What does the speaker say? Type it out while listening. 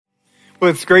Well,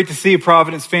 it's great to see you,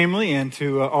 Providence family, and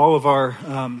to all of our,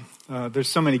 there's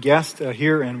so many guests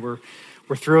here, and we're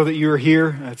thrilled that you are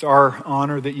here. It's our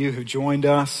honor that you have joined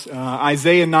us.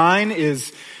 Isaiah 9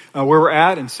 is where we're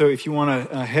at, and so if you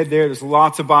want to head there's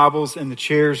lots of Bibles in the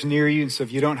chairs near you, and so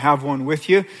if you don't have one with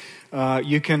you,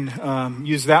 you can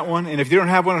use that one. And if you don't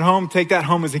have one at home, take that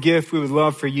home as a gift. We would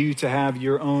love for you to have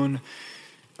your own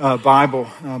Bible.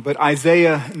 But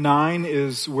Isaiah 9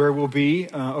 is where we'll be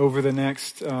over the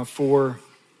next 4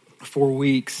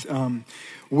 weeks.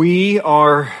 We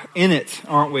are in it,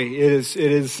 aren't we? It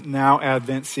is now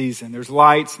Advent season. There's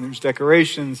lights and there's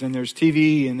decorations and there's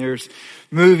TV and there's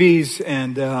movies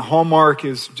and Hallmark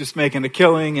is just making a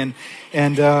killing and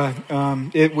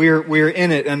we're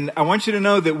in it. And I want you to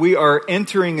know that we are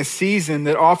entering a season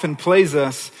that often plays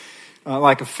us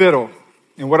like a fiddle.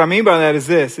 And what I mean by that is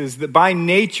this, is that by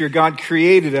nature, God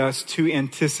created us to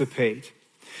anticipate.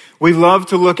 We love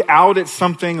to look out at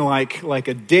something like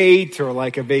a date or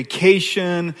like a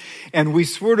vacation, and we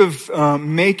sort of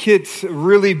make it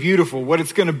really beautiful, what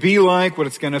it's going to be like, what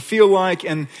it's going to feel like.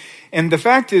 And the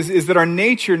fact is that our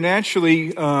nature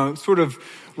naturally sort of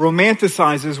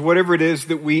romanticizes whatever it is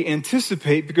that we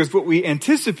anticipate, because what we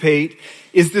anticipate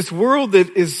is this world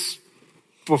that is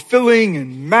fulfilling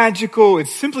and magical.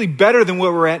 It's simply better than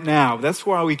where we're at now. That's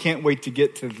why we can't wait to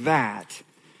get to that.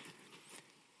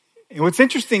 And what's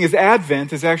interesting is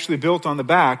Advent is actually built on the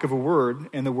back of a word,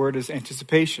 and the word is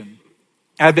anticipation.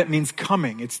 Advent means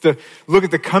coming. It's to look at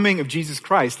the coming of Jesus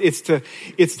Christ. It's to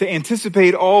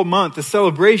anticipate all month the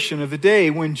celebration of the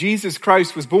day when Jesus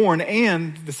Christ was born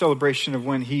and the celebration of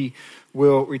when he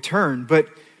will return. But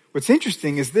what's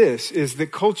interesting is that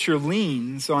culture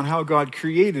leans on how God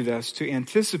created us to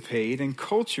anticipate, and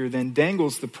culture then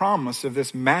dangles the promise of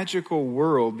this magical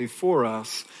world before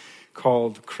us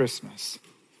called Christmas.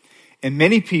 And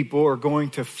many people are going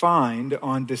to find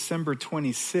on December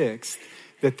 26th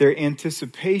that their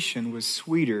anticipation was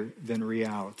sweeter than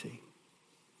reality.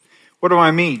 What do I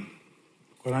mean?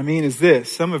 What I mean is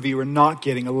this. Some of you are not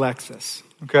getting a Lexus,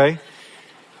 okay?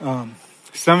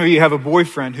 Some of you have a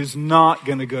boyfriend who's not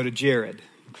going to go to Jared,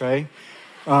 okay?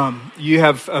 You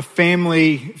have a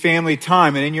family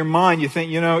time, and in your mind you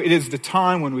think, it is the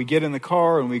time when we get in the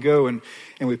car and we go and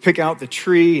we pick out the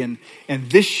tree, and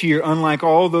this year, unlike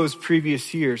all those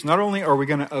previous years, not only are we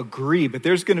going to agree, but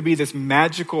there's going to be this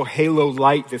magical halo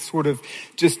light that sort of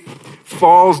just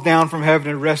falls down from heaven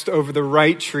and rests over the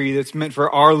right tree that's meant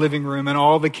for our living room, and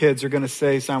all the kids are going to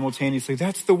say simultaneously,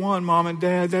 "That's the one, Mom and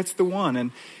Dad, that's the one,"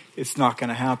 and it's not going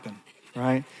to happen,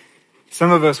 right? Some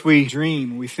of us, we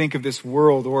dream, we think of this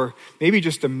world, or maybe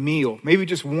just a meal, maybe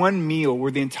just one meal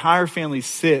where the entire family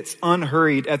sits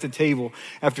unhurried at the table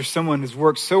after someone has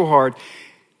worked so hard,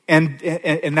 and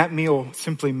that meal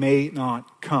simply may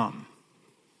not come.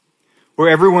 Where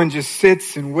everyone just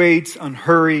sits and waits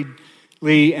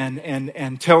unhurriedly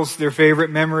and tells their favorite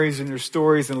memories and their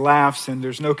stories and laughs, and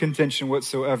there's no contention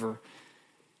whatsoever.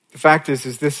 The fact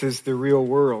is this is the real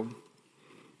world.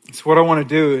 So what I want to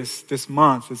do is this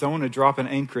month is I want to drop an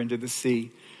anchor into the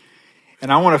sea. And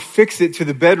I want to fix it to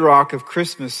the bedrock of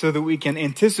Christmas so that we can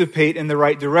anticipate in the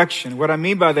right direction. What I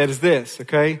mean by that is this,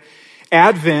 okay?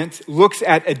 Advent looks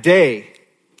at a day,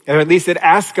 or at least it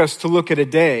asks us to look at a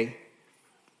day.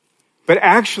 But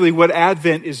actually what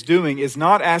Advent is doing is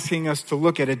not asking us to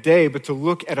look at a day, but to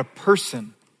look at a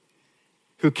person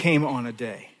who came on a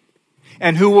day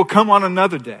and who will come on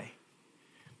another day.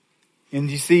 And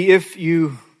you see, if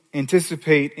you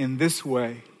anticipate in this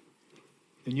way,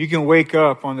 then you can wake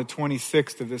up on the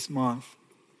 26th of this month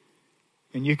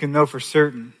and you can know for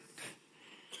certain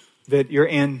that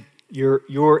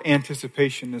your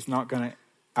anticipation is not going to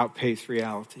outpace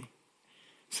reality.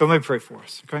 So let me pray for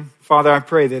us, okay? Father, I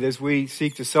pray that as we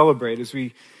seek to celebrate, as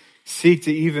we seek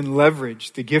to even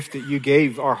leverage the gift that you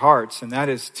gave our hearts, and that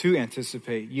is to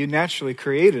anticipate. You naturally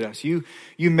created us. You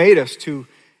made us to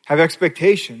have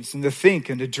expectations and to think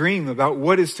and to dream about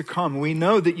what is to come. We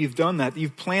know that you've done that.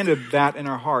 You've planted that in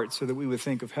our hearts so that we would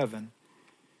think of heaven.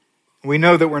 We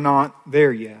know that we're not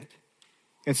there yet.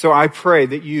 And so I pray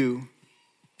that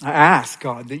I ask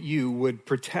God that you would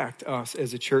protect us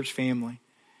as a church family.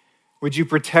 Would you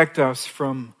protect us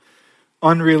from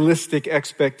unrealistic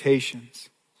expectations?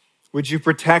 Would you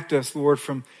protect us, Lord,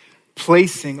 from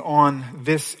placing on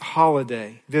this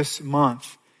holiday, this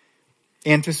month,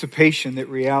 anticipation that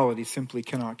reality simply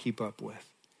cannot keep up with.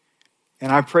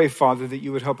 And I pray, Father, that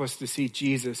you would help us to see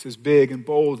Jesus as big and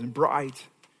bold and bright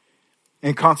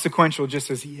and consequential just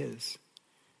as he is.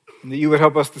 And that you would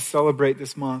help us to celebrate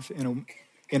this month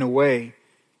in a way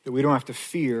that we don't have to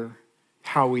fear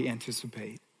how we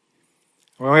anticipate.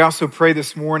 Well, I also pray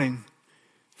this morning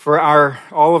For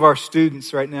all of our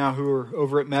students right now who are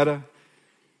over at Meta.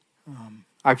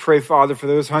 I pray, Father, for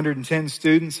those 110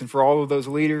 students and for all of those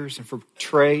leaders and for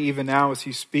Trey even now as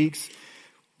he speaks.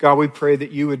 God, we pray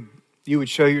that you would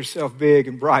show yourself big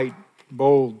and bright,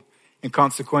 bold, and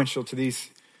consequential to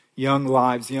these young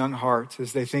lives, young hearts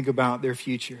as they think about their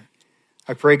future.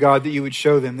 I pray, God, that you would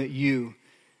show them that you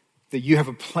have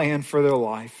a plan for their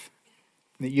life,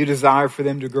 and that you desire for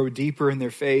them to grow deeper in their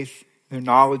faith, their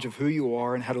knowledge of who you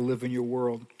are and how to live in your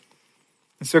world.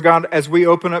 And so, God, as we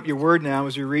open up your word now,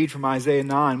 as we read from Isaiah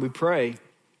 9, we pray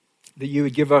that you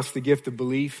would give us the gift of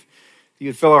belief, that you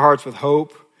would fill our hearts with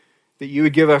hope, that you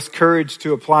would give us courage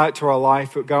to apply it to our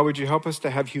life. But God, would you help us to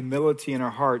have humility in our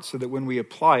hearts so that when we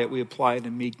apply it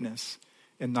in meekness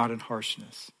and not in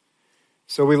harshness.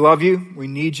 So we love you. We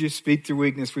need you. Speak through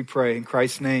weakness, we pray. In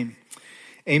Christ's name,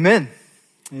 amen.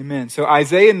 Amen. So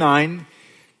Isaiah 9,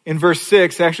 in verse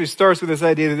 6, actually starts with this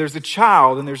idea that there's a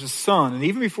child and there's a son. And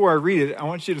even before I read it, I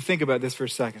want you to think about this for a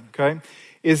second, okay?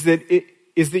 Is that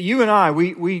you and I,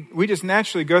 we just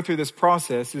naturally go through this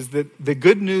process, is that the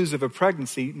good news of a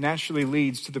pregnancy naturally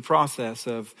leads to the process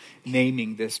of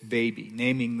naming this baby,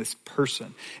 naming this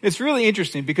person. It's really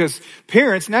interesting because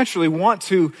parents naturally want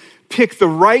to pick the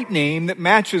right name that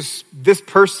matches this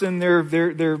person, their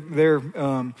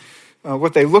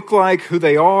what they look like, who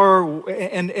they are,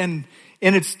 and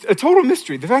it's a total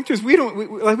mystery. The fact is we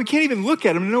can't even look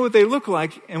at them and know what they look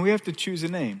like, and we have to choose a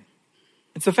name.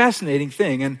 It's a fascinating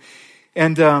thing.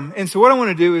 And so what I want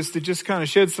to do is to just kind of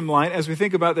shed some light as we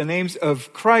think about the names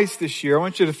of Christ this year. I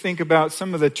want you to think about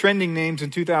some of the trending names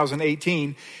in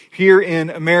 2018 here in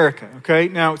America, okay?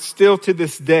 Now, still to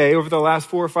this day, over the last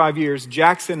 4 or 5 years,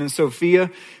 Jackson and Sophia,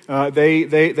 they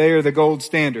are the gold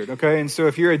standard, okay? And so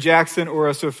if you're a Jackson or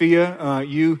a Sophia,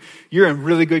 you're in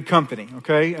really good company,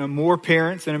 okay? More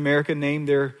parents in America name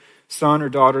their son or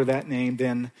daughter that name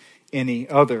than any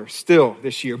other still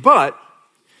this year. But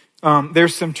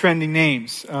there's some trending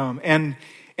names. And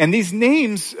these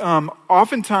names,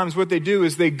 oftentimes what they do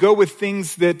is they go with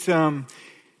things that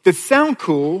sound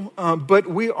cool, but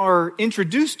we are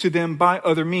introduced to them by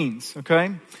other means,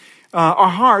 okay? Our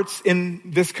hearts in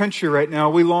this country right now,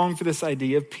 we long for this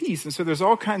idea of peace. And so there's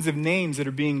all kinds of names that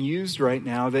are being used right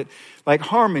now that like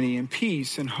harmony and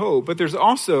peace and hope. But there's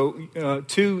also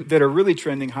two that are really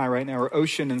trending high right now are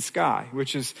ocean and sky,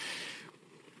 which is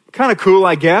kind of cool,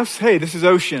 I guess. Hey, this is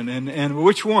Ocean, and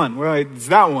which one? Well, it's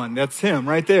that one. That's him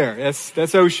right there.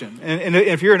 That's Ocean. And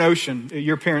if you're an Ocean,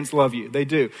 your parents love you. They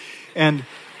do, and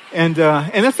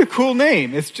that's a cool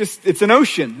name. It's an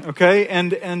ocean, okay?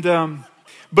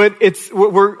 But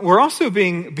we're also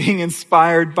being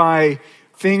inspired by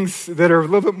things that are a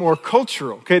little bit more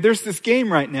cultural. Okay, there's this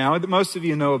game right now that most of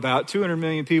you know about. 200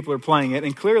 million people are playing it,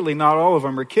 and clearly not all of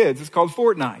them are kids. It's called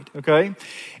Fortnite, okay?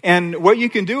 And what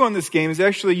you can do on this game is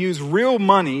actually use real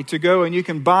money to go and you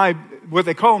can buy what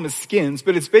they call them as skins,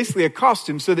 but it's basically a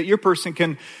costume so that your person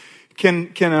can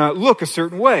look a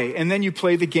certain way, and then you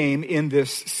play the game in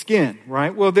this skin,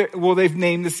 right? Well, they've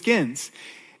named the skins.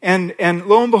 And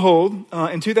lo and behold,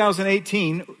 in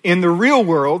 2018, in the real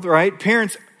world, right,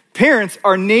 parents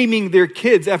are naming their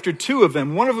kids after two of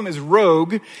them. One of them is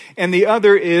Rogue, and the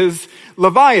other is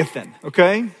Leviathan,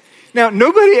 okay? Now,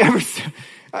 nobody ever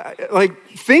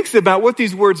thinks about what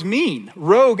these words mean.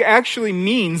 Rogue actually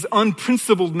means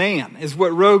unprincipled man, is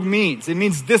what rogue means. It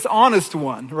means dishonest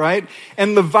one, right?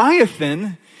 And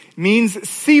Leviathan means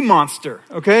sea monster,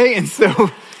 okay?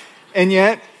 And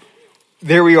yet,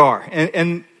 there we are.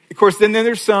 And of course, then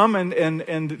there's some, and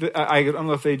I don't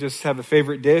know if they just have a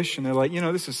favorite dish, and they're like,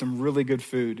 this is some really good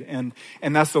food. And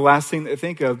that's the last thing they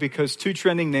think of, because two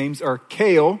trending names are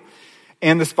kale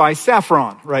and the spice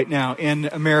saffron right now in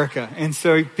America. And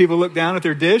so people look down at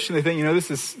their dish and they think,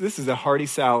 this is a hearty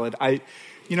salad. We're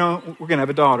going to have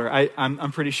a daughter.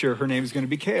 I'm pretty sure her name is going to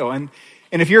be Kale. And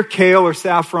if you're Kale or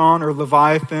Saffron or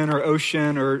Leviathan or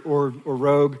Ocean or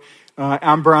Rogue,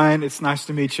 I'm Brian. It's nice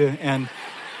to meet you.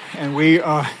 And we're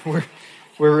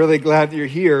really glad that you're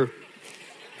here.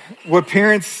 What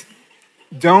parents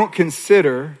don't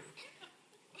consider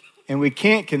and we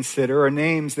can't consider are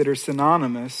names that are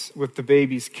synonymous with the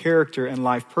baby's character and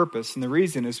life purpose. And the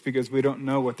reason is because we don't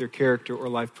know what their character or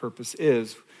life purpose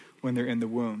is when they're in the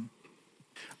womb,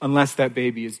 unless that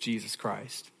baby is Jesus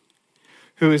Christ,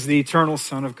 who is the eternal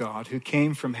Son of God, who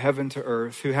came from heaven to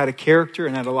earth, who had a character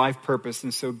and had a life purpose.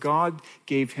 And so God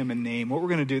gave him a name. What we're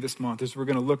going to do this month is we're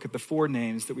going to look at the 4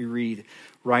 names that we read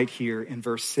right here in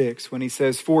verse 6 when he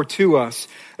says, "For to us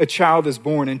a child is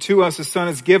born, and to us a son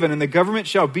is given, and the government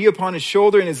shall be upon his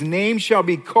shoulder, and his name shall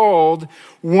be called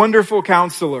Wonderful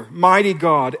Counselor, Mighty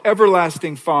God,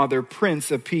 Everlasting Father, Prince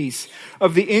of Peace.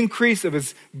 Of the increase of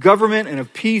his government and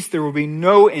of peace there will be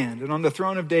no end, and on the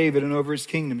throne of David and over his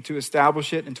kingdom, to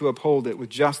establish it and to uphold it with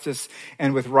justice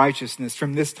and with righteousness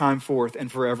from this time forth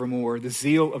and forevermore. The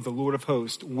zeal of the Lord of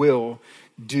hosts will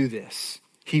do this."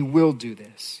 He will do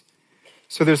this.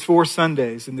 So there's 4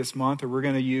 Sundays in this month, and we're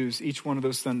going to use each one of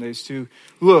those Sundays to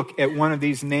look at one of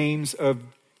these names of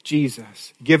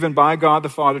Jesus, given by God the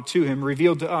Father to him,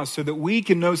 revealed to us so that we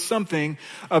can know something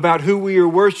about who we are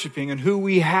worshiping and who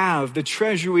we have, the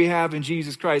treasure we have in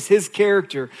Jesus Christ, his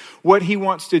character, what he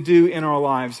wants to do in our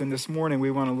lives. And this morning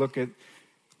we want to look at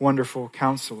Wonderful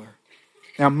Counselor.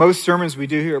 Now, most sermons we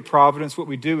do here at Providence, what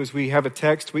we do is we have a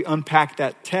text, we unpack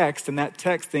that text, and that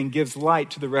text then gives light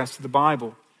to the rest of the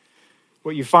Bible.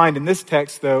 What you find in this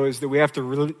text, though, is that we have to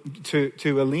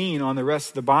lean on the rest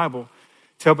of the Bible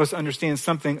to help us understand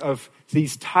something of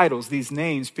these titles, these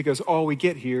names, because all we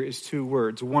get here is 2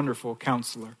 words, Wonderful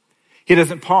Counselor. He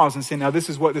doesn't pause and say, now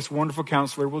this is what this Wonderful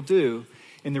Counselor will do.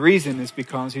 And the reason is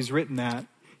because he's written that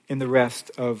in the rest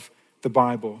of the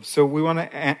Bible. So we want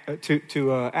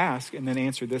to ask and then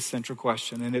answer this central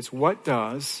question, and it's, what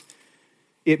does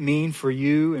it mean for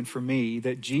you and for me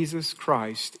that Jesus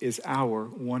Christ is our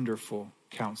Wonderful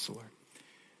Counselor?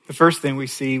 The first thing we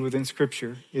see within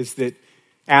Scripture is that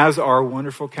as our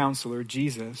Wonderful Counselor,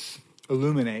 Jesus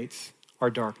illuminates our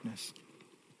darkness.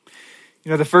 You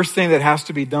know, the first thing that has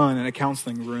to be done in a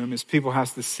counseling room is people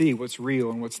have to see what's real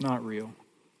and what's not real,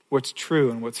 what's true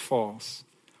and what's false,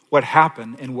 what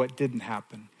happened and what didn't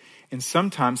happen. And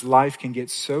sometimes life can get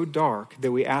so dark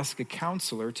that we ask a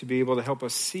counselor to be able to help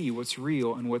us see what's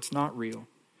real and what's not real.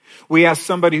 We ask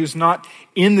somebody who's not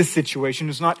in the situation,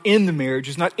 who's not in the marriage,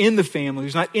 who's not in the family,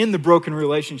 who's not in the broken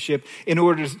relationship, in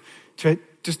order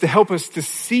to help us to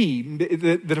see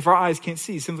that if our eyes can't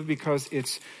see simply because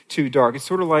it's too dark. It's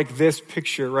sort of like this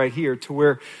picture right here to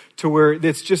where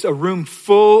it's just a room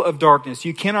full of darkness.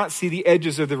 You cannot see the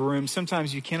edges of the room.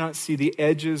 Sometimes you cannot see the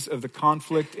edges of the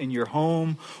conflict in your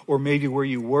home or maybe where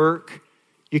you work.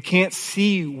 You can't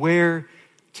see where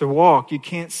to walk. You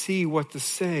can't see what to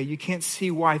say. You can't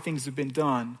see why things have been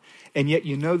done. And yet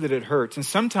you know that it hurts. And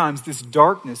sometimes this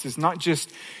darkness is not just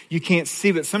you can't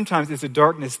see, but sometimes it's a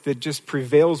darkness that just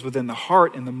prevails within the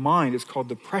heart and the mind. It's called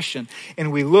depression.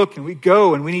 And we look and we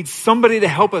go and we need somebody to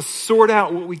help us sort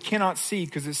out what we cannot see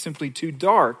because it's simply too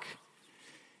dark.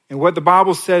 And what the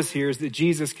Bible says here is that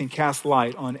Jesus can cast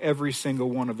light on every single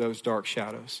one of those dark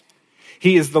shadows.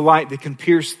 He is the light that can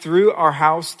pierce through our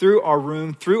house, through our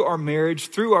room, through our marriage,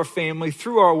 through our family,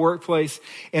 through our workplace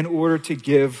in order to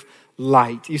give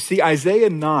light. You see, Isaiah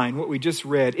 9, what we just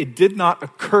read, it did not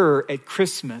occur at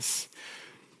Christmas,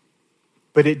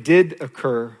 but it did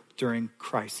occur during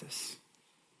crisis.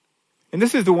 And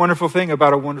this is the wonderful thing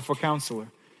about a Wonderful Counselor.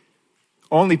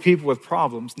 Only people with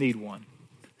problems need one.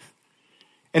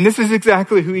 And this is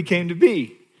exactly who he came to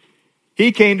be.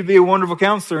 He came to be a Wonderful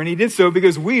Counselor, and he did so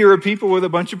because we are a people with a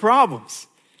bunch of problems.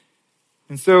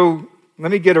 And so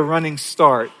let me get a running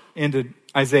start into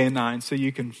Isaiah 9 so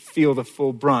you can feel the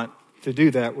full brunt. To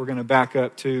do that, we're going to back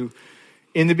up to,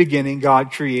 in the beginning,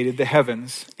 God created the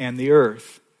heavens and the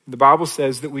earth. The Bible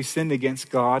says that we sinned against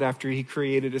God after he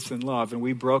created us in love, and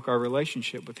we broke our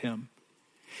relationship with him.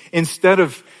 Instead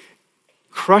of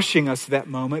crushing us that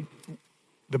moment,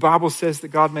 the Bible says that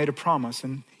God made a promise,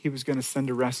 and he was going to send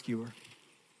a rescuer.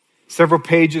 Several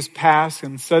pages pass,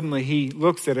 and suddenly he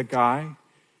looks at a guy,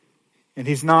 and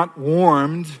he's not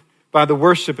warmed by the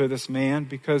worship of this man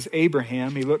because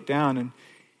Abraham, he looked down and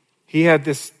he had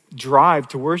this drive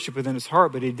to worship within his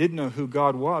heart, but he didn't know who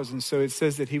God was. And so it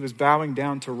says that he was bowing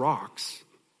down to rocks,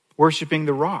 worshiping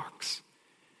the rocks.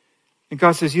 And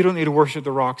God says, you don't need to worship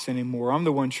the rocks anymore. I'm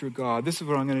the one true God. This is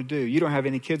what I'm going to do. You don't have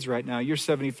any kids right now. You're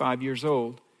 75 years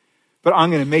old. But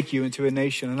I'm going to make you into a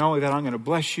nation. And not only that, I'm going to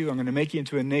bless you. I'm going to make you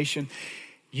into a nation.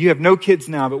 You have no kids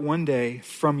now, but one day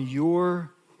from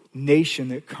your nation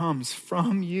that comes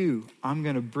from you, I'm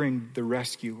going to bring the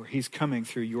rescuer. He's coming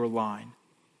through your line.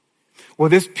 Well,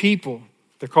 this people,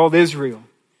 they're called Israel.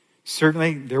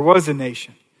 Certainly, there was a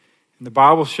nation. And the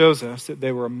Bible shows us that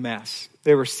they were a mess.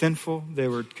 They were sinful. They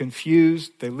were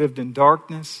confused. They lived in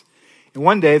darkness. And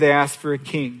one day they asked for a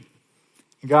king.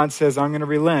 And God says, I'm going to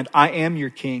relent. I am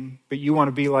your king, but you want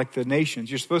to be like the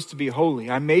nations. You're supposed to be holy.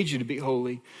 I made you to be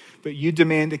holy, but you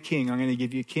demand a king. I'm going to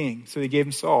give you a king. So he gave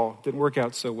him Saul. Didn't work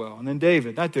out so well. And then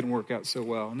David. That didn't work out so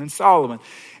well. And then Solomon.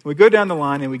 And we go down the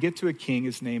line and we get to a king.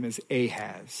 His name is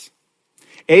Ahaz.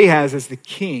 Ahaz is the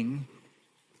king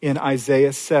in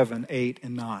Isaiah 7, 8,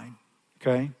 and 9.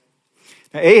 Okay?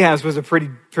 Now Ahaz was a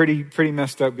pretty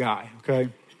messed up guy. Okay?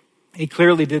 He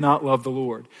clearly did not love the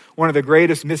Lord. One of the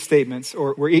greatest misstatements,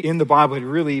 or in the Bible, it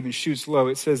really even shoots low.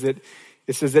 It says that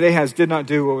Ahaz did not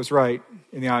do what was right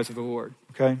in the eyes of the Lord.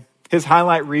 Okay, his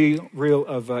highlight reel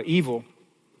of evil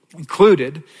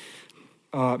included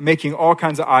making all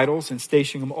kinds of idols and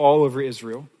stationing them all over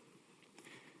Israel,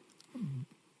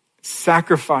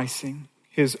 sacrificing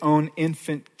his own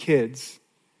infant kids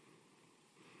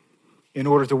in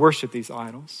order to worship these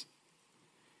idols,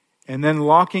 and then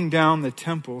locking down the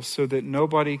temple so that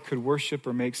nobody could worship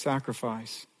or make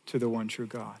sacrifice to the one true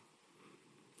God.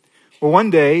 Well,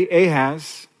 one day,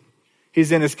 Ahaz,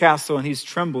 he's in his castle and he's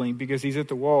trembling because he's at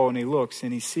the wall and he looks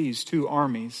and he sees two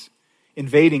armies,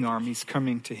 invading armies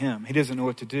coming to him. He doesn't know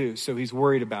what to do, so he's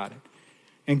worried about it.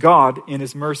 And God, in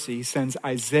his mercy, sends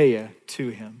Isaiah to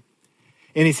him.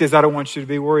 And he says, I don't want you to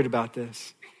be worried about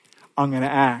this. I'm going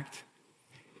to act.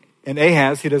 And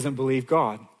Ahaz, he doesn't believe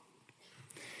God.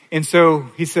 And so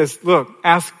he says, look,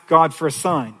 ask God for a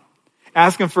sign.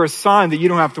 Ask him for a sign that you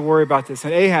don't have to worry about this.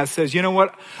 And Ahaz says, you know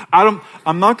what? I'm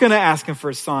not going to ask him for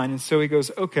a sign. And so he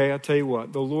goes, okay, I'll tell you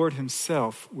what. The Lord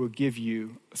himself will give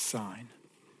you a sign.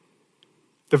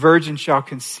 The virgin shall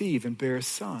conceive and bear a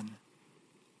son,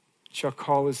 shall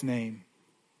call his name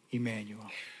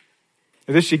Emmanuel.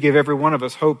 Now, this should give every one of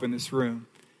us hope in this room,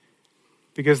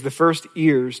 because the first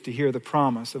ears to hear the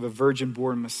promise of a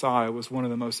virgin-born Messiah was one of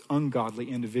the most ungodly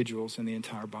individuals in the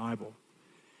entire Bible.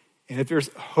 And if there's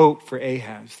hope for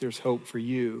Ahaz, there's hope for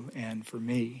you and for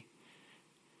me.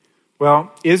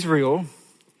 Well, Israel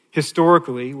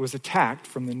historically was attacked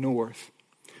from the north.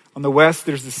 On the west,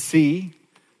 there's the sea.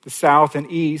 The south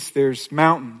and east, there's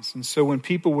mountains. And so when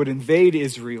people would invade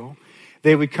Israel,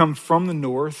 they would come from the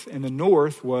north, and the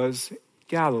north was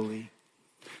Galilee.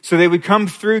 So they would come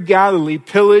through Galilee,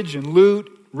 pillage and loot,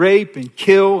 rape and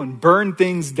kill and burn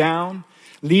things down,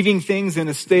 leaving things in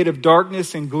a state of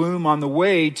darkness and gloom on the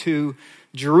way to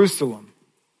Jerusalem.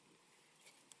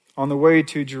 On the way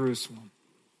to Jerusalem.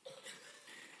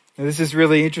 Now this is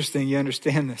really interesting. You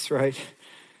understand this, right?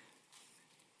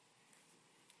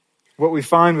 What we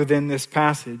find within this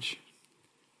passage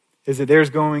is that there's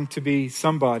going to be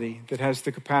somebody that has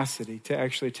the capacity to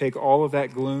actually take all of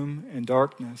that gloom and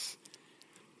darkness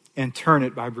and turn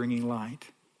it by bringing light.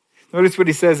 Notice what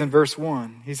he says in verse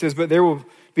 1. He says, but there will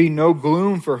be no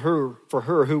gloom for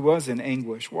her who was in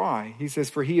anguish. Why? He says,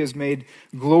 for he has made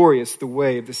glorious the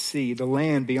way of the sea, the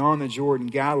land beyond the Jordan,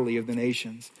 Galilee of the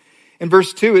nations. In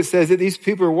verse 2, it says that these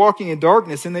people are walking in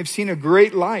darkness and they've seen a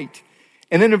great light.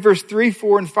 And then in verse 3,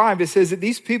 4, and 5, it says that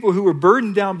these people who were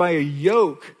burdened down by a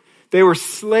yoke, they were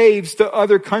slaves to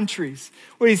other countries.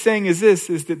 What he's saying is this,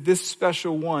 is that this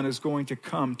special one is going to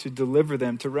come to deliver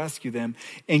them, to rescue them,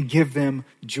 and give them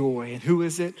joy. And who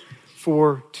is it?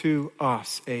 For to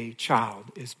us a child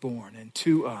is born, and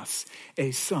to us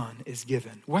a son is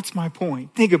given. What's my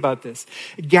point? Think about this.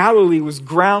 Galilee was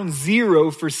ground zero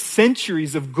for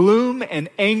centuries of gloom and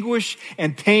anguish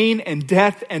and pain and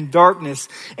death and darkness.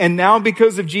 And now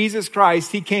because of Jesus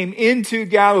Christ, he came into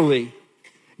Galilee.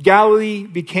 Galilee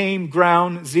became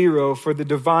ground zero for the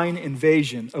divine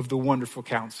invasion of the wonderful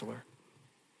counselor.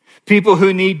 People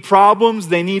who need problems,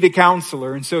 they need a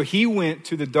counselor. And so he went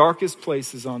to the darkest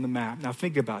places on the map. Now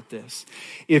think about this.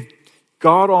 If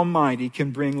God Almighty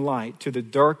can bring light to the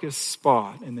darkest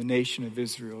spot in the nation of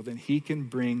Israel, then he can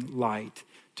bring light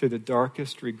to the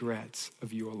darkest regrets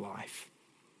of your life.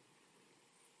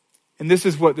 And this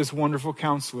is what this wonderful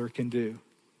counselor can do.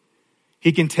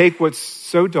 He can take what's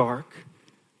so dark,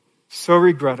 so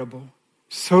regrettable,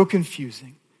 so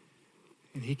confusing,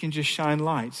 and he can just shine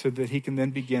light so that he can then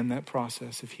begin that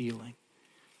process of healing.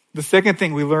 The second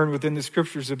thing we learn within the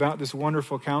scriptures about this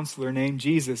wonderful counselor named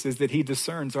Jesus is that he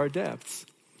discerns our depths.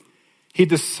 He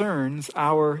discerns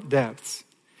our depths.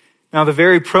 Now the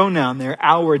very pronoun there,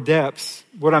 our depths,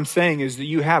 what I'm saying is that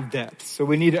you have depths. So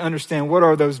we need to understand, what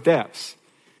are those depths?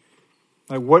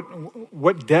 Like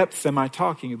what depths am I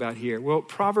talking about here? Well,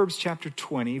 Proverbs chapter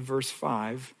 20, verse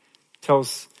 5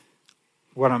 tells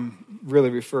what I'm really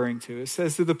referring to. It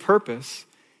says that the purpose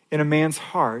in a man's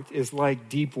heart is like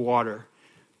deep water,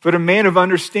 but a man of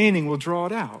understanding will draw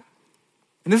it out.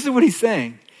 And this is what he's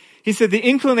saying. He said the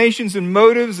inclinations and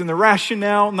motives and the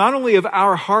rationale, not only of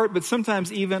our heart, but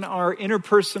sometimes even our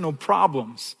interpersonal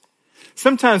problems,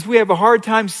 sometimes we have a hard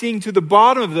time seeing to the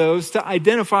bottom of those to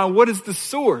identify what is the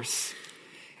source.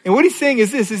 And what he's saying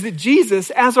is this, is that Jesus,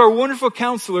 as our wonderful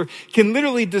counselor, can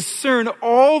literally discern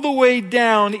all the way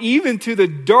down, even to the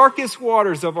darkest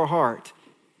waters of our heart.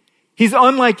 He's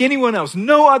unlike anyone else.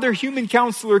 No other human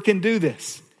counselor can do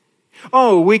this.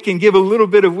 Oh, we can give a little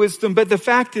bit of wisdom, but the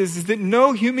fact is that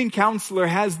no human counselor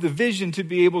has the vision to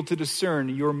be able to discern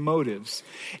your motives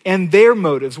and their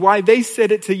motives, why they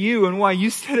said it to you and why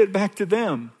you said it back to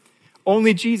them.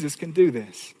 Only Jesus can do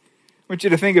this. I want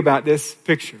you to think about this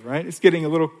picture, right? It's getting a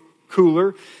little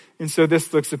cooler, and so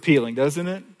this looks appealing, doesn't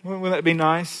it? Wouldn't that be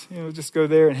nice? Just go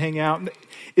there and hang out.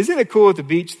 Isn't it cool at the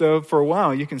beach, though? For a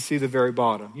while, you can see the very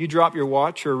bottom. You drop your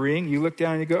watch or ring, you look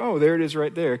down and you go, oh, there it is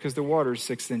right there, because the water is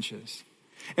 6 inches.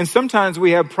 And sometimes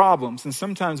we have problems, and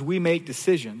sometimes we make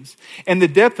decisions, and the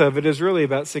depth of it is really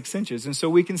about 6 inches, and so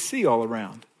we can see all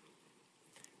around.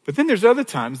 But then there's other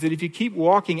times that if you keep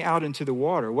walking out into the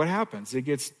water, what happens? It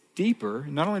gets deeper.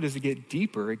 Not only does it get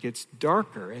deeper, it gets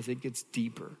darker as it gets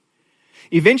deeper.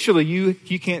 Eventually,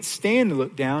 you can't stand to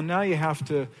look down. Now you have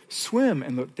to swim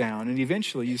and look down. And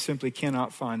eventually, you simply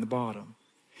cannot find the bottom.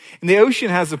 And the ocean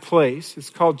has a place.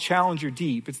 It's called Challenger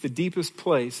Deep. It's the deepest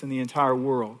place in the entire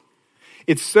world.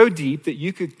 It's so deep that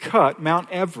you could cut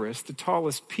Mount Everest, the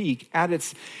tallest peak, at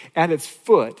its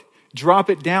foot, drop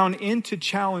it down into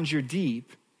Challenger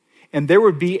Deep, and there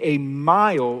would be a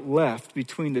mile left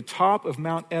between the top of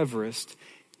Mount Everest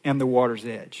and the water's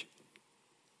edge.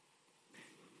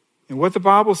 And what the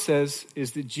Bible says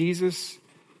is that Jesus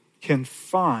can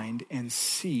find and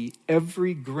see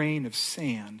every grain of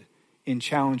sand in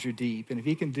Challenger Deep. And if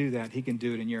he can do that, he can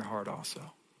do it in your heart also.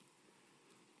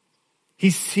 He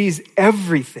sees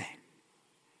everything.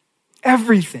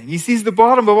 Everything. He sees the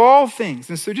bottom of all things.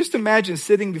 And so just imagine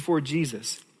sitting before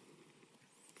Jesus,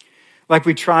 like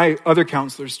we try other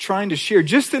counselors, trying to share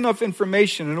just enough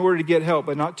information in order to get help,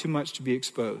 but not too much to be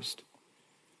exposed.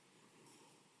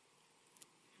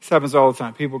 This happens all the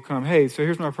time. People come, hey, so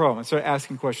here's my problem. I start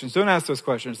asking questions. Don't ask those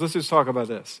questions. Let's just talk about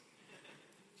this.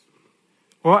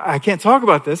 Well, I can't talk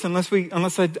about this unless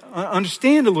I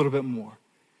understand a little bit more.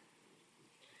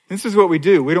 This is what we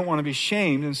do. We don't want to be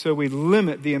shamed, and so we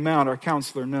limit the amount our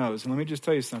counselor knows. And let me just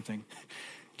tell you something.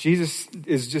 Jesus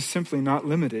is just simply not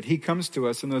limited. He comes to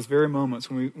us in those very moments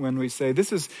when we say,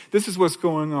 this is what's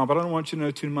going on, but I don't want you to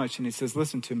know too much. And he says,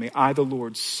 listen to me. I, the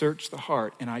Lord, search the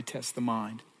heart and I test the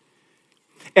mind.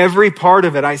 Every part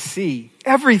of it I see.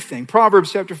 Everything.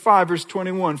 Proverbs chapter 5, verse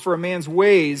 21. For a man's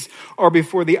ways are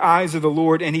before the eyes of the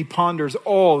Lord, and he ponders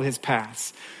all his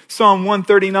paths. Psalm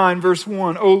 139, verse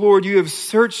 1. O Lord, you have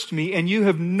searched me, and you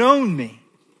have known me.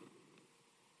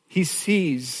 He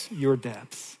sees your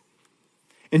depths.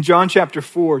 In John chapter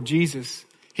 4, Jesus,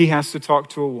 he has to talk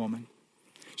to a woman.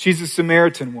 She's a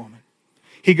Samaritan woman.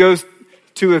 He goes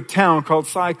to a town called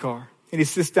Sychar. And he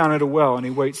sits down at a well and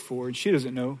he waits for her. And she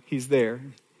doesn't know he's there.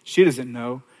 She doesn't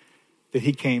know that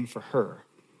he came for her.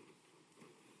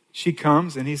 She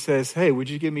comes and he says, hey, would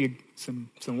you give me some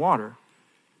water?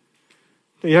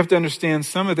 But you have to understand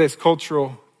some of this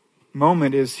cultural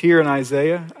moment is here in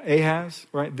Isaiah, Ahaz,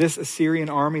 right? This Assyrian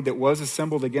army that was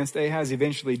assembled against Ahaz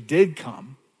eventually did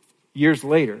come years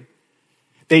later.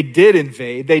 They did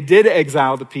invade, they did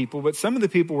exile the people, but some of the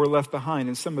people were left behind,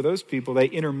 and some of those people, they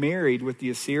intermarried with the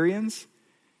Assyrians.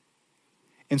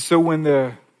 And so when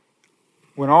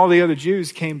all the other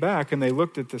Jews came back and they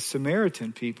looked at the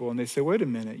Samaritan people and they said, wait a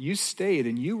minute, you stayed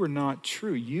and you were not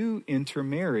true, you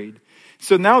intermarried.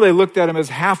 So now they looked at them as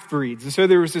half-breeds, and so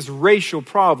there was this racial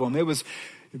problem. It was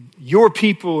your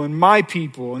people and my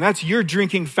people, and that's your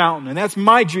drinking fountain, and that's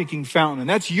my drinking fountain, and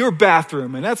that's your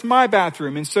bathroom, and that's my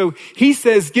bathroom. And so he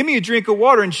says, give me a drink of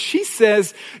water. And she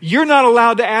says, you're not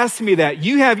allowed to ask me that.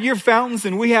 You have your fountains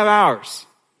and we have ours.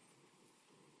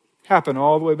 Happened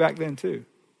all the way back then too.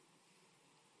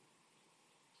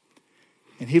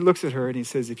 And he looks at her and he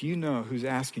says, if you know who's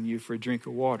asking you for a drink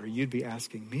of water, you'd be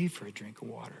asking me for a drink of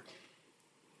water.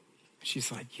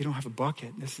 She's like, you don't have a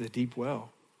bucket. This is a deep well.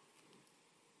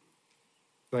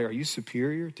 Like, are you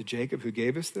superior to Jacob who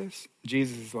gave us this?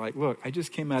 Jesus is like, look, I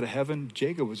just came out of heaven.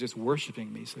 Jacob was just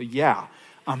worshiping me. So yeah,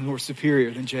 I'm more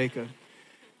superior than Jacob.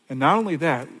 And not only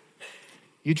that,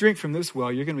 you drink from this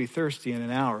well, you're going to be thirsty in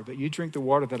an hour. But you drink the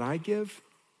water that I give,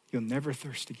 you'll never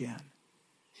thirst again.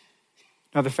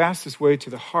 Now, the fastest way to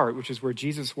the heart, which is where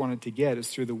Jesus wanted to get, is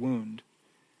through the wound.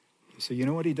 So you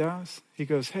know what he does? He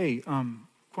goes, hey, why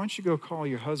don't you go call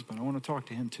your husband? I want to talk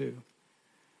to him too.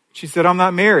 She said, I'm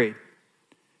not married.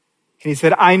 And he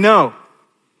said, I know.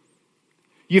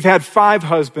 You've had 5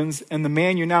 husbands, and the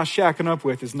man you're now shacking up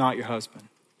with is not your husband.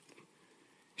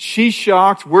 She's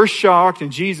shocked, we're shocked,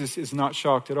 and Jesus is not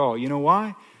shocked at all. You know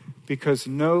why? Because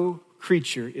no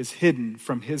creature is hidden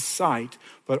from his sight,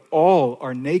 but all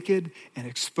are naked and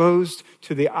exposed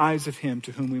to the eyes of him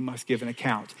to whom we must give an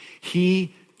account.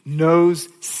 He knows,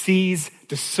 sees,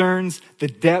 discerns the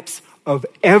depths of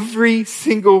every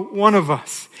single one of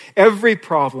us. Every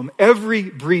problem, every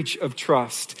breach of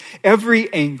trust,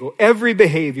 every angle, every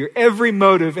behavior, every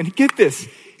motive. And get this,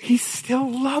 he still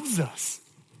loves us.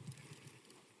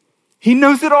 He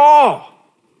knows it all,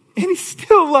 and he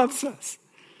still loves us.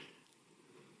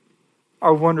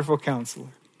 Our wonderful counselor.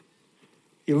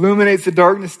 He illuminates the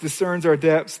darkness, discerns our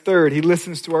depths. Third, he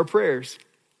listens to our prayers.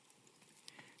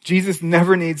 Jesus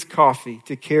never needs coffee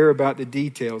to care about the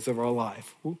details of our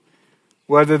life,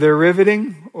 whether they're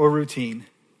riveting or routine.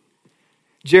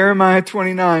 Jeremiah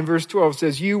 29 verse 12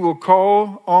 says, "You will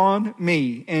call on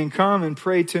me and come and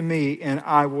pray to me, and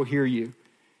I will hear you."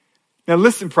 Now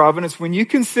listen, Providence, when you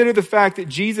consider the fact that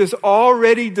Jesus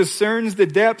already discerns the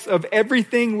depths of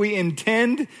everything we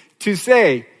intend to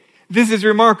say, this is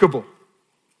remarkable.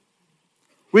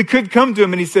 We could come to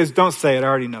him and he says, "Don't say it, I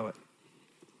already know it."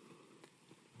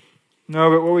 No,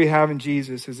 but what we have in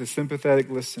Jesus is a sympathetic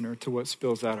listener to what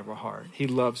spills out of our heart. He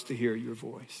loves to hear your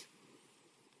voice.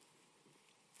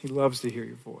 He loves to hear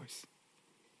your voice.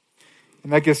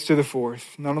 And that gets to the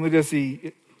fourth. Not only does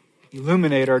he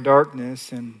illuminate our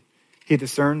darkness, and he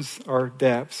discerns our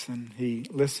depths, and he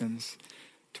listens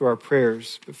to our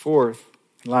prayers, but fourth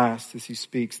and last is he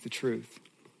speaks the truth.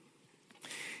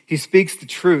 He speaks the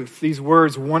truth. These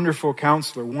words, wonderful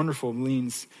counselor, wonderful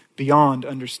means beyond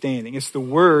understanding. It's the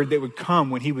word that would come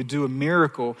when he would do a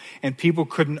miracle and people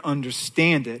couldn't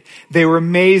understand it. They were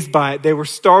amazed by it. They were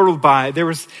startled by it. There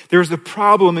was a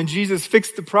problem, and Jesus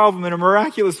fixed the problem in a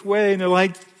miraculous way, and they're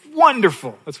like,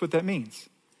 wonderful. That's what that means.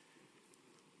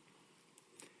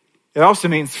 It also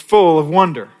means full of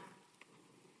wonder.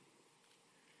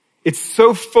 It's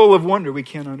so full of wonder we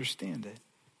can't understand it.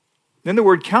 Then the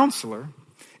word counselor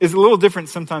is a little different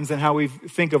sometimes than how we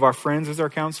think of our friends as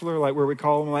our counselor, like where we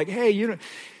call them like, "Hey,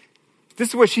 this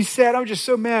is what she said. I'm just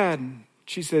so mad." And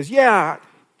she says, "Yeah,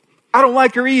 I don't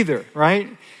like her either,"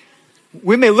 right?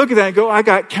 We may look at that and go, "I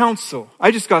got counsel. I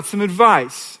just got some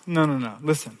advice." No.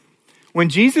 Listen. When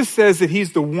Jesus says that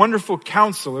he's the wonderful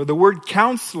counselor, the word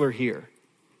counselor here,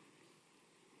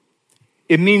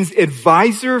 it means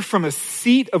advisor from a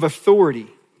seat of authority.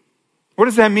 What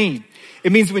does that mean?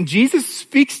 It means when Jesus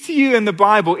speaks to you in the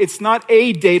Bible, it's not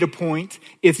a data point,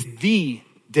 it's the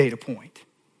data point.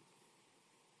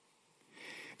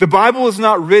 The Bible is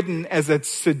not written as a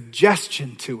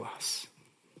suggestion to us.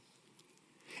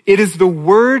 It is the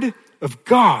word of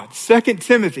God. 2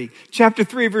 Timothy chapter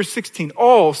 3, verse 16.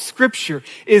 All scripture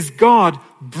is God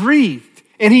breathed.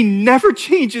 And he never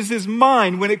changes his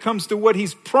mind when it comes to what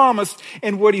he's promised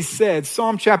and what he said.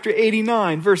 Psalm chapter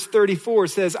 89, verse 34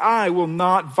 says, "I will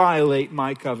not violate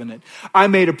my covenant. I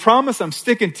made a promise, I'm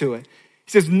sticking to it."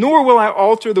 He says, "Nor will I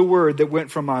alter the word that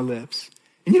went from my lips."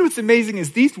 And you know what's amazing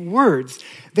is these words,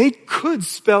 they could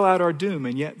spell out our doom,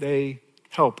 and yet they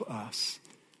help us.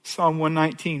 Psalm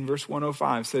 119, verse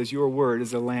 105 says, "Your word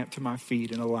is a lamp to my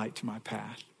feet and a light to my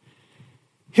path."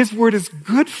 His word is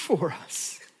good for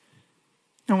us.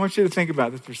 I want you to think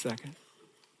about this for a second.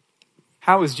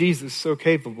 How is Jesus so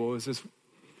capable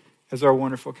as our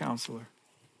wonderful counselor?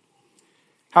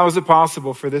 How is it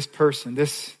possible for this person,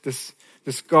 this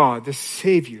God, this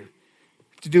Savior,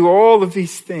 to do all of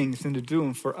these things and to do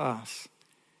them for us?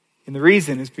 And the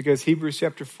reason is because Hebrews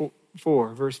chapter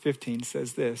 4, verse 15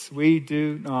 says this: "We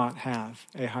do not have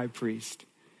a high priest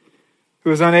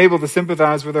who is unable to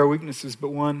sympathize with our weaknesses, but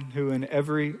one who in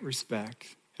every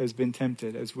respect has been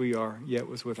tempted as we are, yet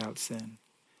was without sin."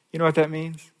 You know what that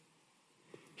means?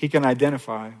 He can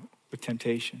identify with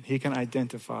temptation. He can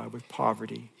identify with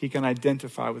poverty. He can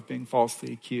identify with being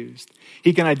falsely accused.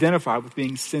 He can identify with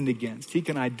being sinned against. He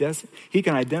can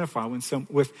identify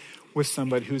with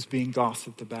somebody who's being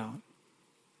gossiped about.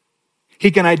 He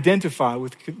can identify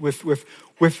with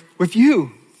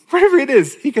you, whatever it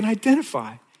is. He can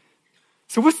identify.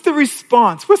 So what's the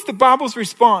response? What's the Bible's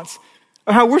response?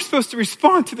 How we're supposed to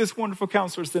respond to this wonderful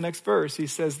counselor is the next verse. He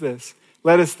says this: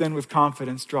 "Let us then with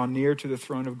confidence draw near to the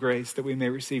throne of grace that we may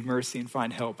receive mercy and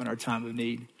find help in our time of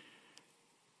need."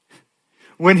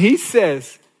 When he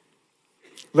says,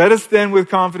 "Let us then with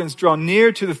confidence draw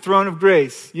near to the throne of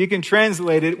grace," you can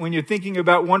translate it when you're thinking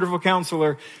about wonderful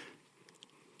counselor,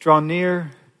 draw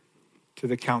near to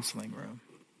the counseling room.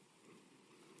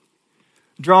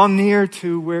 Draw near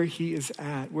to where he is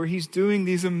at, where he's doing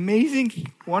these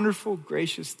amazing, wonderful,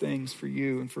 gracious things for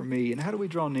you and for me. And how do we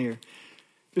draw near?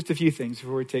 Just a few things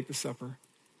before we take the supper.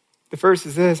 The first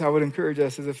is this: I would encourage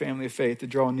us as a family of faith to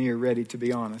draw near ready to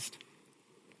be honest.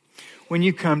 When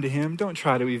you come to him, don't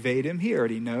try to evade him. He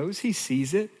already knows. He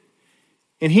sees it.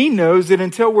 And he knows that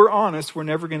until we're honest, we're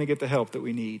never going to get the help that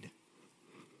we need.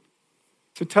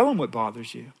 So tell him what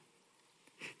bothers you.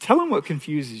 Tell him what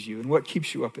confuses you and what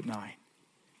keeps you up at night.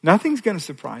 Nothing's going to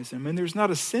surprise him. And there's not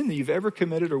a sin that you've ever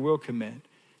committed or will commit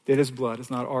that his blood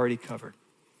has not already covered.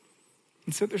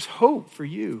 And so there's hope for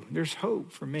you. There's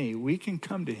hope for me. We can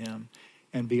come to him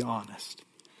and be honest.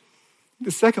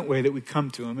 The second way that we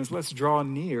come to him is let's draw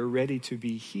near ready to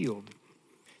be healed.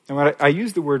 And when I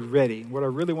use the word ready, what I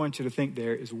really want you to think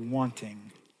there is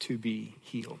wanting to be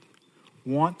healed.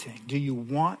 Wanting. Do you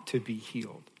want to be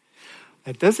healed?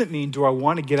 That doesn't mean, do I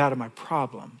want to get out of my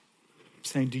problem? I'm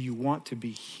saying, do you want to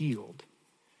be healed?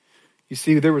 You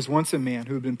see, there was once a man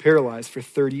who had been paralyzed for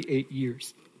 38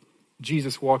 years.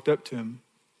 Jesus walked up to him.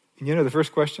 And you know the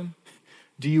first question?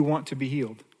 Do you want to be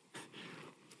healed?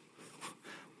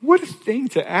 What a thing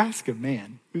to ask a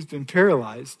man who's been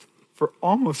paralyzed for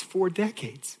almost 4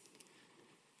 decades.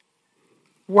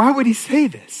 Why would he say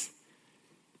this?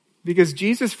 Because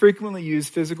Jesus frequently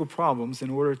used physical problems in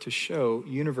order to show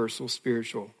universal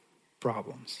spiritual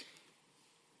problems.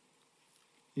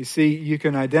 You see, you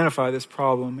can identify this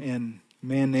problem in a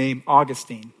man named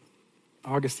Augustine.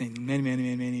 Augustine,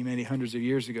 many hundreds of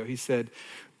years ago, he said,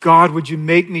 God, would you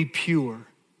make me pure?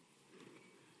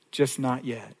 Just not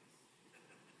yet.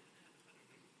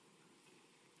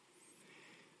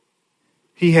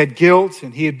 He had guilt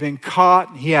and he had been caught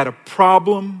and he had a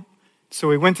problem.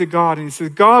 So he went to God and he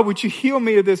said, God, would you heal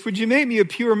me of this? Would you make me a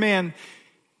pure man?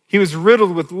 He was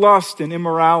riddled with lust and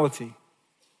immorality.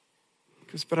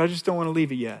 But I just don't want to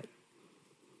leave it yet.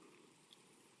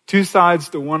 2 sides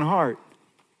to one heart.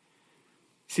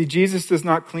 See, Jesus does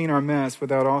not clean our mess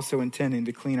without also intending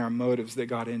to clean our motives that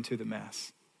got into the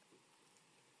mess.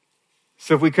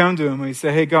 So if we come to him and we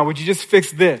say, hey, God, would you just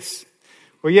fix this?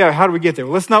 Well, yeah, how do we get there?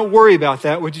 Well, let's not worry about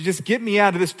that. Would you just get me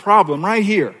out of this problem right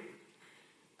here?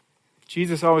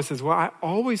 Jesus always says, well, I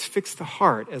always fix the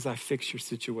heart as I fix your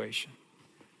situation.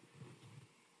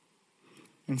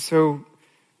 And so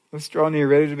let's draw near,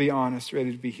 ready to be honest,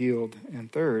 ready to be healed. And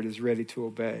third is ready to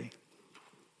obey.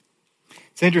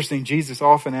 It's interesting, Jesus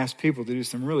often asks people to do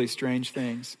some really strange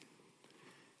things.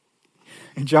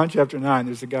 In John chapter 9,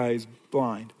 there's a guy who's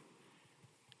blind.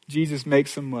 Jesus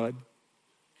makes some mud,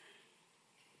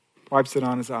 wipes it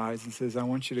on his eyes and says, I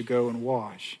want you to go and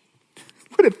wash.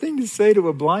 What a thing to say to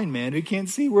a blind man who can't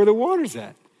see where the water's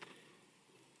at.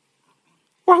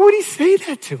 Why would he say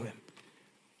that to him?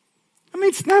 I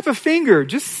mean, snap a finger,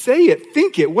 just say it,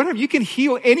 think it, whatever. You can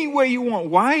heal any way you want.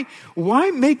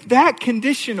 Why make that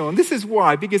conditional? And this is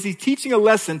why, because he's teaching a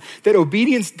lesson that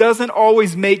obedience doesn't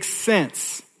always make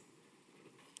sense.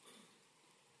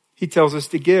 He tells us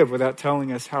to give without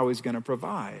telling us how he's going to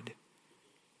provide.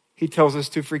 He tells us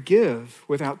to forgive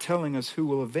without telling us who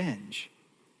will avenge.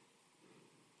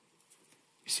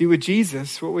 You see, with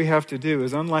Jesus, what we have to do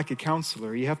is, unlike a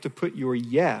counselor, you have to put your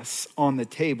yes on the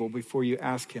table before you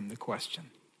ask him the question.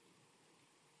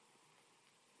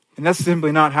 And that's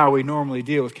simply not how we normally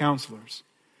deal with counselors.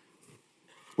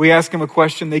 We ask them a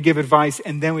question, they give advice,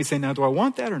 and then we say, now, do I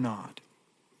want that or not?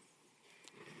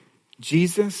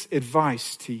 Jesus'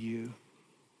 advice to you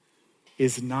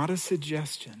is not a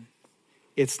suggestion.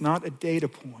 It's not a data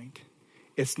point.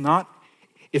 It's not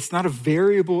a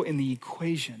variable in the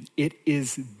equation. It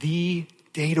is the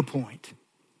data point.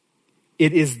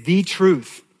 It is the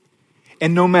truth.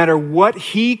 And no matter what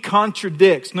he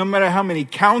contradicts, no matter how many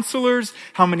counselors,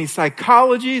 how many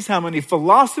psychologies, how many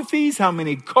philosophies, how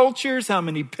many cultures, how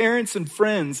many parents and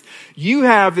friends you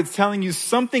have that's telling you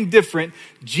something different,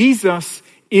 Jesus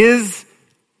is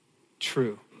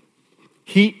true.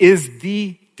 He is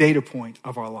the data point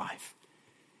of our life.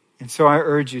 And so I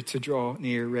urge you to draw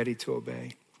near, ready to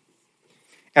obey.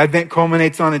 Advent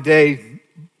culminates on a day,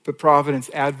 but Providence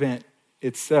Advent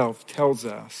itself tells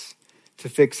us to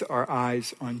fix our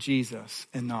eyes on Jesus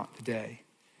and not the day.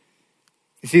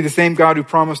 You see, the same God who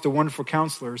promised a wonderful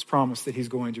counselor has promised that he's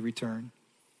going to return.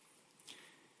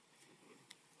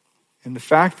 And the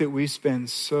fact that we spend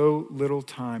so little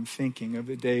time thinking of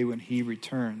the day when he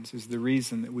returns is the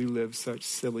reason that we live such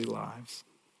silly lives.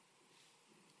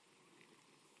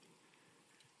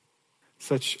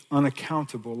 Such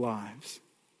unaccountable lives.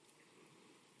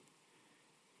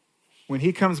 When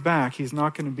he comes back, he's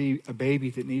not going to be a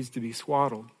baby that needs to be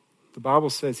swaddled. The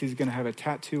Bible says he's going to have a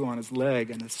tattoo on his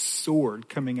leg and a sword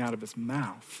coming out of his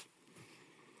mouth.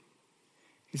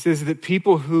 He says that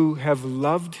people who have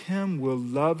loved him will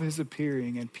love his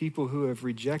appearing, and people who have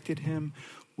rejected him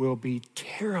will be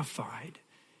terrified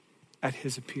at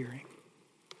his appearing.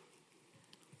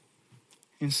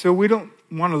 And so we don't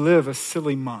want to live a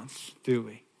silly month, do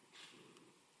we?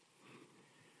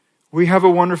 We have a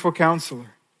wonderful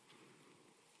counselor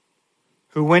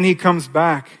who, when he comes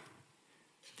back,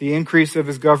 the increase of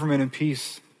his government and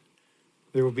peace,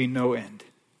 there will be no end.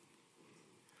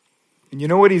 And you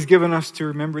know what he's given us to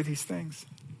remember these things?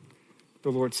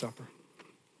 The Lord's Supper.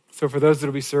 So for those that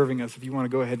will be serving us, if you want to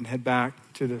go ahead and head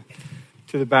back to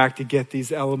the back to get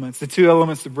these elements. The two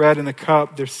elements, the bread and the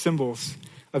cup, they're symbols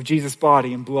of Jesus'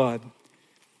 body and blood.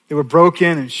 They were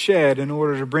broken and shed in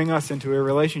order to bring us into a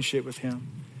relationship with him.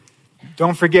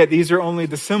 Don't forget, these are only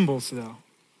the symbols, though.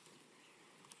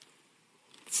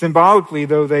 Symbolically,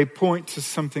 though, they point to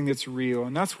something that's real.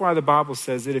 And that's why the Bible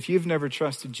says that if you've never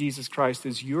trusted Jesus Christ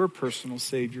as your personal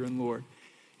Savior and Lord,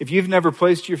 if you've never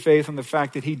placed your faith on the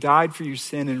fact that he died for your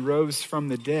sin and rose from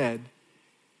the dead,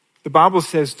 the Bible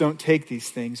says don't take these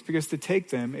things, because to take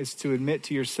them is to admit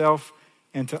to yourself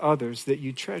and to others that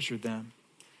you treasure them.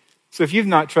 So if you've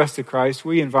not trusted Christ,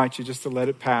 we invite you just to let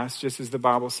it pass, just as the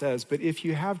Bible says. But if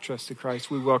you have trusted Christ,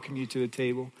 we welcome you to the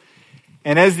table.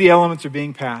 And as the elements are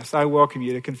being passed, I welcome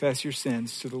you to confess your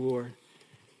sins to the Lord.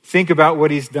 Think about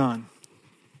what he's done.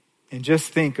 And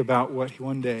just think about what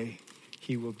one day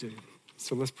he will do.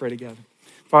 So let's pray together.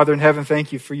 Father in heaven,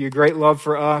 thank you for your great love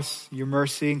for us, your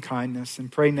mercy and kindness.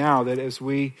 And pray now that as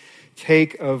we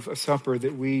take of a supper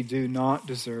that we do not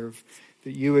deserve,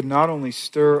 that you would not only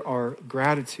stir our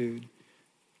gratitude,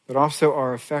 but also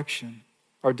our affection,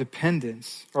 our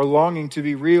dependence, our longing to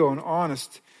be real and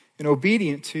honest and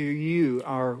obedient to you,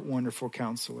 our wonderful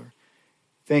counselor.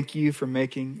 Thank you for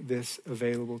making this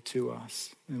available to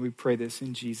us. And we pray this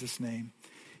in Jesus' name.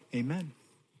 Amen.